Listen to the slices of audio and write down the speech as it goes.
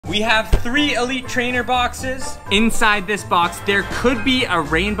We have 3 Elite Trainer boxes. Inside this box, there could be a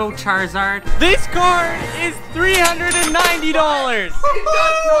Rainbow Charizard. This card is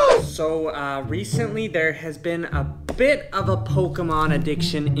 $390. So recently there has been a bit of a Pokemon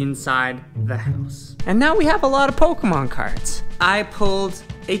addiction inside the house. And now we have a lot of Pokemon cards. I pulled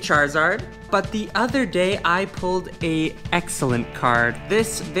a Charizard, but the other day I pulled a excellent card.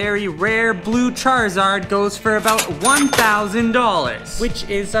 This very rare blue Charizard goes for about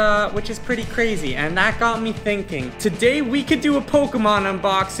 $1,000, which is pretty crazy. And that got me thinking. Today we could do a Pokemon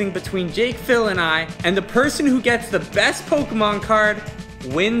unboxing between Jake, Phil, and I, and the person who gets the best Pokemon card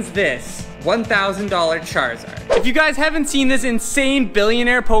wins this $1,000 Charizard. If you guys haven't seen this insane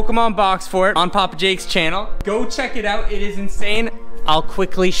billionaire Pokemon box fort on Papa Jake's channel, go check it out. It is insane. I'll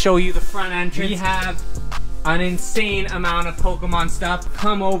quickly show you the front entrance. We have an insane amount of Pokemon stuff.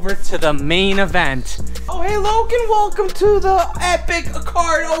 Come over to the main event. Oh, hey Logan, welcome to the epic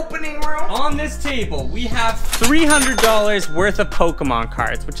card opening room. On this table, we have $300 worth of Pokemon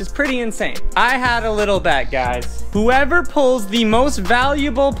cards, which is pretty insane. I had a little bet, guys. Whoever pulls the most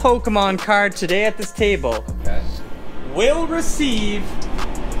valuable Pokemon card today at this table will receive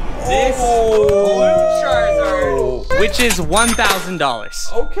this blue Charizard, which is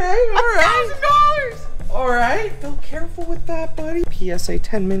 $1,000. Okay, all right. $1,000. All right, be careful with that, buddy. PSA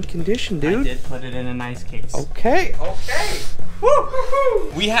 10 mint condition, dude. I did put it in a nice case. Okay, okay. Woo!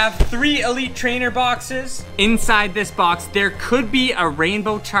 We have 3 Elite Trainer boxes. Inside this box, there could be a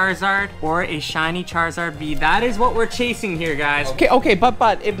Rainbow Charizard or a Shiny Charizard V. That is what we're chasing here, guys. Okay,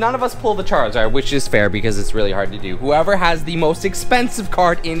 but if none of us pull the Charizard, which is fair because it's really hard to do, whoever has the most expensive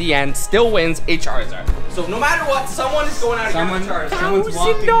card in the end still wins a Charizard. So no matter what, someone is going out of here with a Charizard. Someone's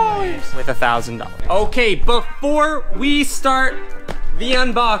walking away with $1,000. Okay, before we start the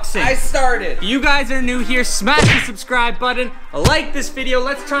unboxing, I started. You guys are new here, smash the subscribe button, like this video.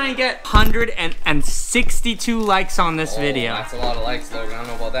 Let's try and get 162 likes on this video. That's a lot of likes, Logan. I don't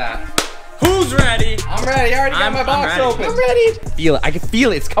know about that. Who's ready? I'm ready. I already got my box open. I'm ready. Feel it. I can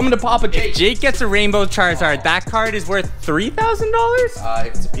feel it. It's coming to Papa Jake. Jake gets a Rainbow Charizard. That card is worth $3,000?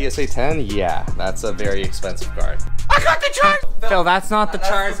 If it's a PSA 10, yeah, that's a very expensive card. I got the Charizard. Phil, that's not the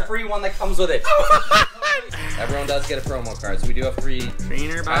Charizard. That's the free one that comes with it. Everyone does get a promo card, so we do have 3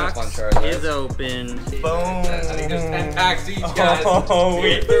 trainer box is open. Boom. I think there's 10 packs each, guys. Oh,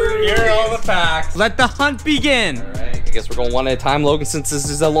 here are all the packs. Let the hunt begin. All right. I guess we're going one at a time, Logan. Since this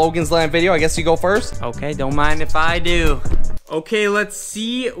is a Logan's Land video, I guess you go first. Okay, don't mind if I do. Okay, let's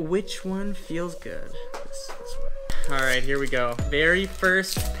see which one feels good. This one. All right, here we go. Very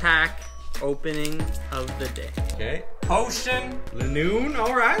first pack opening of the day. Okay. Potion. Lanoon.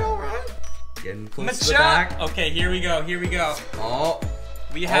 All right. Getting close to the back. Okay, here we go. Oh.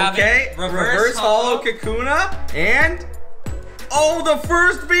 We have reverse holo Kakuna and the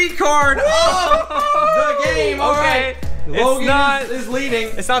first V card of the game. All right. Logan is leading.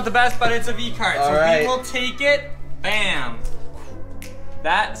 It's not the best, but it's a V card. All so right. we will take it. Bam.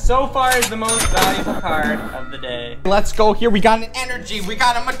 That so far is the most valuable card of the day. Let's go here. We got an energy. We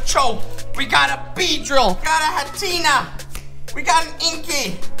got a Machoke. We got a Beedrill. We got a Hatina. We got an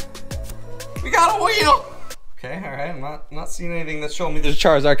Inky. We got a wheel. Okay, all right. I'm not seeing anything that's showing me there's a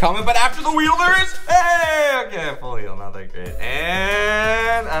Charizard coming, but after the wheel there is. Hey, okay, full wheel, not that great.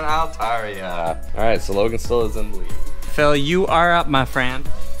 And an Altaria. All right, so Logan still is in the lead. Phil, you are up, my friend.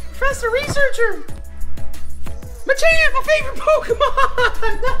 Professor Researcher. Machain is my favorite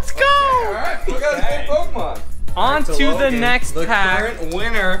Pokemon. Let's go. Okay, all right, we got a good Pokemon. On to the next pack. Current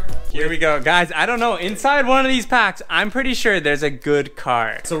winner. Here we go. Guys, I don't know. Inside one of these packs, I'm pretty sure there's a good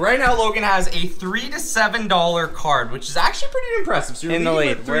card. So right now, Logan has a $3 to $7 card, which is actually pretty impressive. So you're in the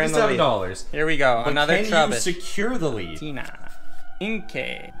lead. $3 We're to in the lead. Here we go. But another can Trubbish. you secure the lead? Tina.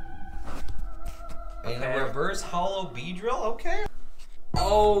 Inkay. And a reverse holo Beedrill. Okay.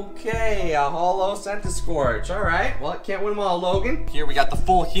 Okay, a holo Centiskorch. All right, well, can't win them all, Logan. Here we got the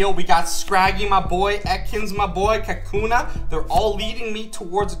full heal. We got Scraggy, my boy, Ekans, my boy, Kakuna. They're all leading me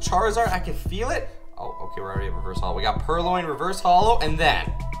towards a Charizard. I can feel it. Oh, okay, we're already at reverse holo. We got Purloin, reverse holo, and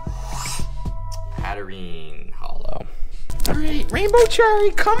then Hatterene holo. All right, Rainbow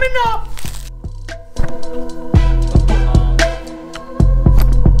Cherry coming up.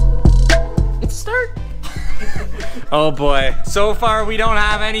 Let's start. Oh boy. So far we don't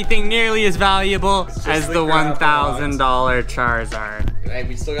have anything nearly as valuable as the $1,000 Charizard. Hey,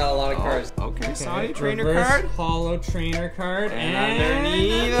 we still got a lot of cards. Okay, Sonic trainer card. Holo trainer card. And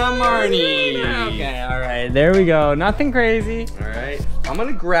underneath a Marnie. Okay, alright. There we go. Nothing crazy. Alright. I'm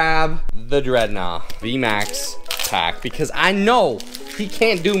gonna grab the Dreadnought VMAX pack because I know he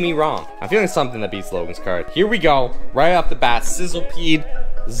can't do me wrong. I'm feeling something that beats Logan's card. Here we go. Right off the bat, Sizzlepede.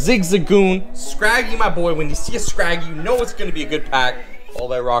 Zigzagoon, Scraggy, my boy. When you see a Scraggy, you know it's gonna be a good pack. All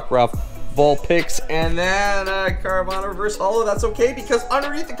that Rock Ruff, Vulpix, and then Carvana Reverse Holo. That's okay because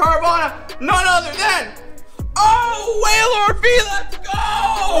underneath the Carvana, none other than Wailord V. Let's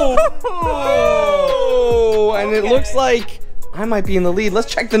go! Oh, and it looks like I might be in the lead.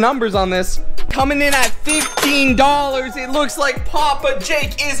 Let's check the numbers on this. Coming in at $15. It looks like Papa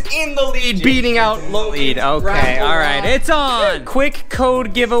Jake is in the lead, beating out Logan. Okay, all right, it's on. Quick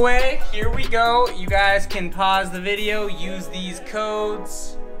code giveaway. Here we go. You guys can pause the video, use these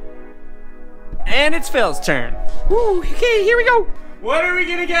codes. And it's Phil's turn. Woo, okay, here we go. What are we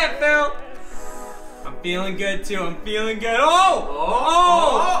gonna get, Phil? I'm feeling good too. I'm feeling good.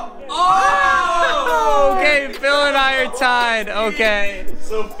 Okay, Phil and I are tied. Okay.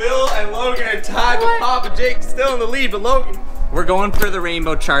 So Phil and Logan are tied with Papa Jake, still in the lead, but Logan. We're going for the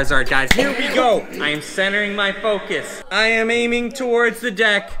Rainbow Charizard, guys. Here we go. I am centering my focus. I am aiming towards the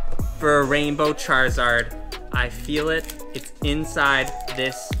deck for a Rainbow Charizard. I feel it. It's inside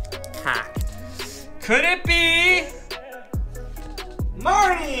this pack. Could it be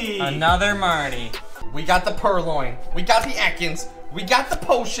Marty? Another Marty. We got the Purloin, we got the Ekans, we got the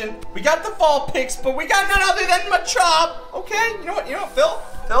Potion, we got the Vulpix, but we got none other than Machop. Okay, you know what, Phil,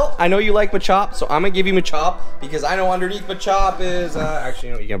 I know you like Machop, so I'm gonna give you Machop because I know underneath Machop is, actually,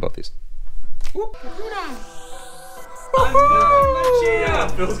 you know what, you get both these. Whoop.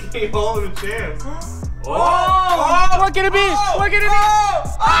 Phil's getting all of the champs. What can it be? What can it be?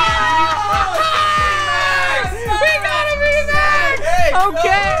 We got a VMAX!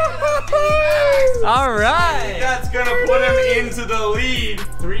 Okay. All right. That's gonna put him into the lead.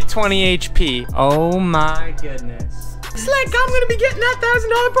 320 HP. Oh my goodness. It's like I'm gonna be getting that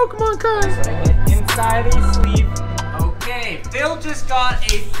 $1,000 Pokemon card. Inside a sleeve. Okay, Phil just got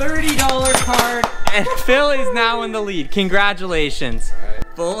a $30 card, and Phil is now in the lead. Congratulations. Right.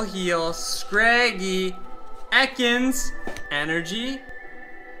 Full heal, Scraggy, Ekans, Energy,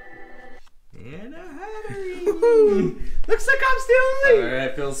 and a Hattery. Looks like I'm still in the lead.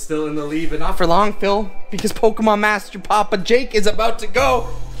 Alright, Phil's still in the lead, but not for long, Phil, because Pokemon Master Papa Jake is about to go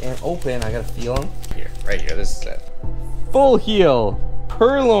and open. I gotta feel him. Here, right here, this is it. Full heal,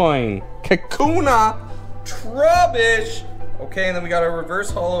 Purloin, Kakuna, Trubbish. Okay, and then we got a Reverse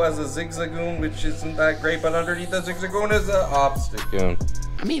Holo as a Zigzagoon, which isn't that great, but underneath the Zigzagoon is a Obstagoon.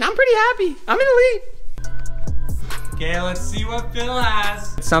 I mean, I'm pretty happy. I'm in the lead. Okay, let's see what Phil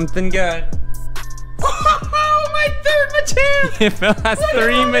has. Something good. Oh, my third Machamp! Phil has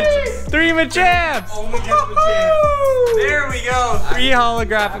three Machamps. Only get the champs. There we go. 3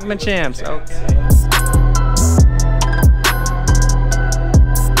 holographic Machamps. Okay.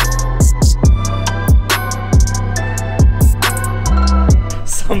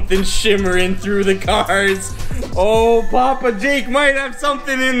 Something shimmering through the cars. Oh, Papa Jake might have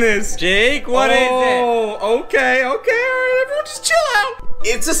something in this. Jake, what is it? Oh, okay, all right, everyone just chill out.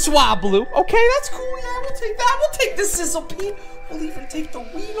 It's a Swablu. Okay, that's cool, yeah, we'll take that. We'll take the Sizzlepede. We'll even take the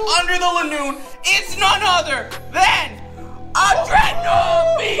Weedle. Under the Lanoon, it's none other than a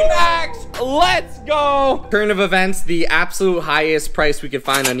Dreadnought VMAX. Let's go. Turn of events, the absolute highest price we could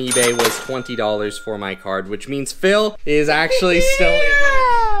find on eBay was $20 for my card, which means Phil is actually still in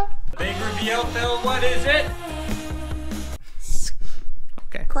there. Big reveal, Phil, what is it?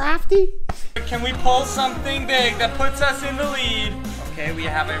 Okay. Crafty. Can we pull something big that puts us in the lead? Okay, we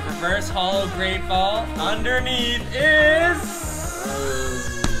have a Reverse Holo Great Ball. Underneath is...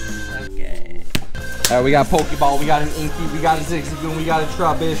 Okay. We got Pokeball, we got an Inky, we got a Zigzagoon, we got a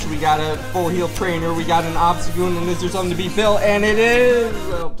Trubbish, we got a Full Heal Trainer, we got an Obstagoon, and is there something to be Phil? And it is...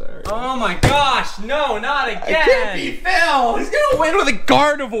 Oh my gosh, no, not again! It can't be Phil! He's gonna win with a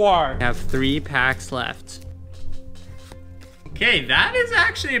Gardevoir! We have 3 packs left. Okay, that is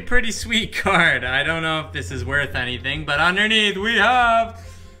actually a pretty sweet card. I don't know if this is worth anything, but underneath we have...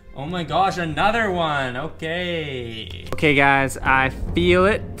 Oh my gosh, another one, okay. Okay guys, I feel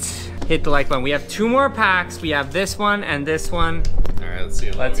it. Hit the like button. We have 2 more packs. We have this one and this one. All right, let's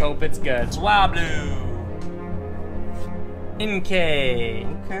see. Let's hope it's good. Swablu. Inkay.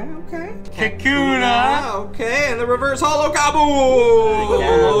 Okay. Kakuna. Okay, and the Reverse Holo Kabu.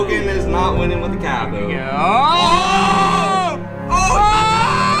 Logan is not winning with the Kabu.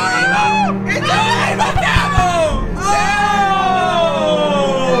 It's a Rainbow Kabu!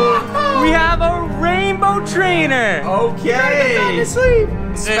 We have a Rainbow Trainer. Okay. This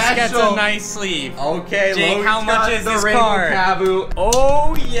gets a nice sleeve. Okay, Jake, Logan's how much is this Rainbow card? Kabu.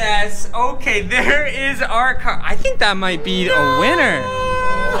 Oh yes. Okay, there is our card. I think that might be a winner.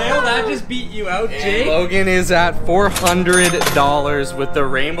 Phil, that just beat you out, Jake. Logan is at $400 with the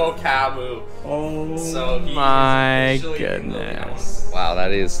Rainbow Kabu. Oh So he my is officially in the goodness. lead. Wow,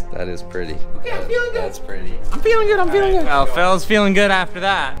 that is pretty. Okay, I'm feeling good. That's pretty. I'm feeling good. I'm feeling good. Well, Phil's feeling good after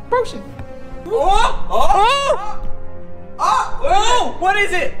that. Potion. Oh! Oh! Oh! What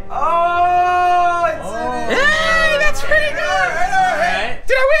is it? Oh, it's Hey, that's pretty good. Alright.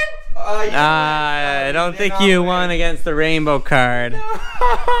 Did I win? I don't think you won against the rainbow card.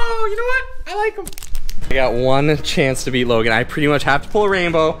 Oh, you know what? I like him. I got one chance to beat Logan. I pretty much have to pull a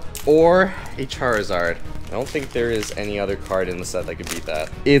rainbow or a Charizard. I don't think there is any other card in the set that could beat that.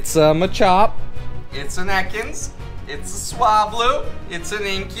 It's a Machop. It's an Ekans. It's a Swablu. It's an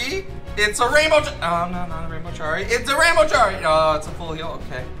Inky. It's a Rainbow. Oh, no, not a Rainbow Chari. It's a Rainbow Chari. Oh, it's a full heal.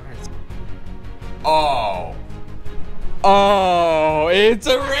 Okay. Oh. Oh, it's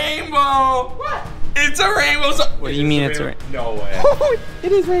a rainbow. What? It's a rainbow. What do you mean it's a rainbow? No way.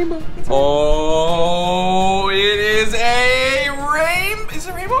 It is rainbow. Oh, it is a rainbow. Is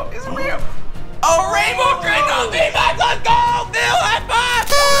it rainbow? Is it rainbow? A rainbow crystal V-Max. Let's go. Phil, high five.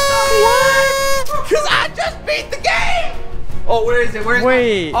 What? Because I just beat the game. Oh, where is it? Where is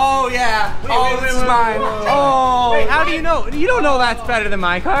Wait. Oh, yeah. This is mine. Oh, wait, how do you know? You don't know that's better than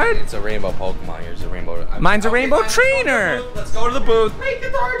my card? It's a rainbow Pokemon. Here's a rainbow. Mine's a rainbow trainer. Let's go to the booth.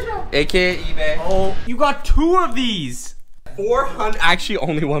 AKA eBay. Oh, you got 2 of these. 400. Actually,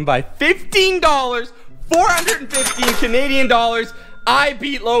 only won by $15. 415 Canadian dollars. I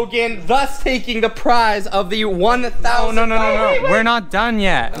beat Logan, thus taking the prize of the 1,000. No. We're not done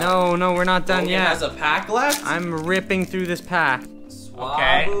yet. No, we're not done Logan yet. has a pack left. I'm ripping through this pack. Swablu.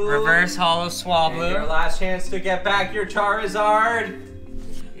 Okay, reverse holo And Swablu. your last chance to get back your Charizard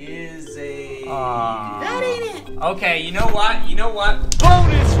is a. That ain't it. Okay, you know what?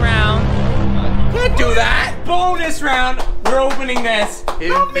 Bonus round. Can't do that. Bonus round. We're opening this.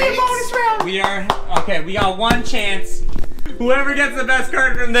 Don't be a bonus round. We are. Okay, we got one chance. Whoever gets the best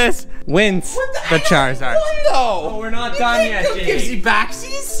card from this wins the Charizard. Oh, we're not done yet, Jake. Gives you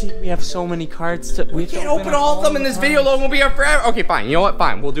backsies? We have so many cards to. We Can't open all of them in this video. Logan will be here forever. Okay, fine. You know what?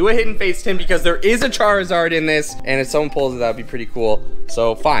 Fine. We'll do a hidden face Tim because there is a Charizard in this, and if someone pulls it, that'd be pretty cool.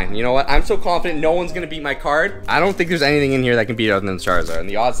 So fine. You know what? I'm so confident no one's gonna beat my card. I don't think there's anything in here that can beat it other than the Charizard, and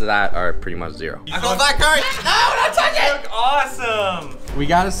the odds of that are pretty much 0. I call that card. No, not touch it. Awesome. We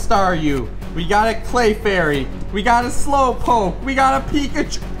got a Staryu. We got a Clefairy. We got a Slowpoke. We got a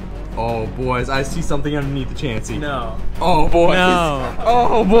Pikachu. Oh, boys, I see something underneath the Chansey. No. Oh, boys. No.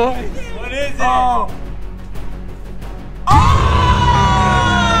 Oh, boys. What is it? Oh.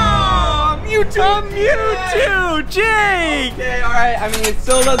 Oh! Mewtwo, Jake. Okay, all right. I mean, it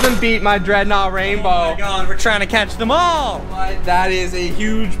still doesn't beat my Dreadnought Rainbow. Oh my God, we're trying to catch them all. But that is a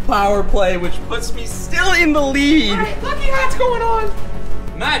huge power play, which puts me still in the lead. All right, lucky hat's going on.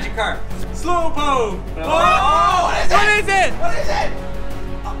 Magikarp, Slowpoke. Oh, What is it? What is it?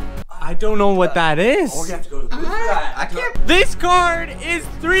 I don't know what that is. Oh, we have to go to the booth for that. I can't. This card is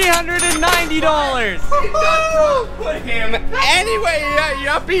 $390. Put him anyway. Yeah, you're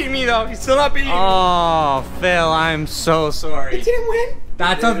not beating me though. He's still not beating me. Oh, Phil, I'm so sorry. Didn't win.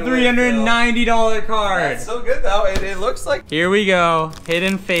 That's a $390 card. That's so good though. It looks like. Here we go.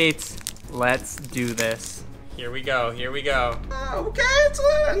 Hidden Fates. Let's do this. Here we go. Okay, it's a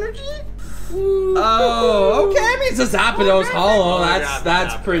little energy. Oh, okay. I mean, it's a Zapdos Holo.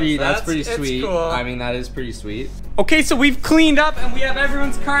 That's pretty sweet. Cool. I mean, that is pretty sweet. Okay, so we've cleaned up and we have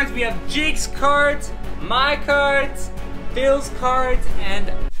everyone's cards. We have Jake's cards, my cards, Phil's cards, and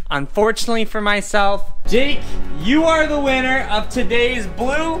unfortunately for myself, Jake, you are the winner of today's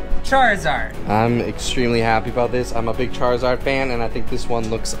blue Charizard. I'm extremely happy about this. I'm a big Charizard fan, and I think this one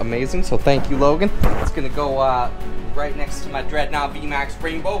looks amazing. So thank you, Logan. It's gonna go right next to my Dreadnought VMAX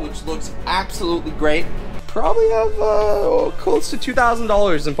Rainbow, which looks absolutely great. Probably have close to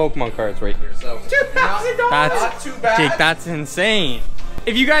 $2,000 in Pokemon cards right here. So $2,000. Not too bad. Jake, that's insane.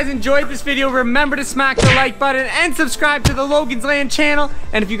 If you guys enjoyed this video, remember to smack the like button and subscribe to the Logan's Land channel.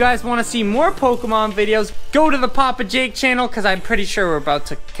 And if you guys want to see more Pokemon videos, go to the Papa Jake channel because I'm pretty sure we're about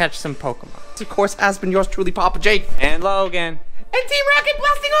to catch some Pokemon. This, of course, has been yours truly, Papa Jake. And Logan. And Team Rocket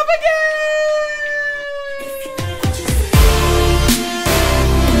blasting off again!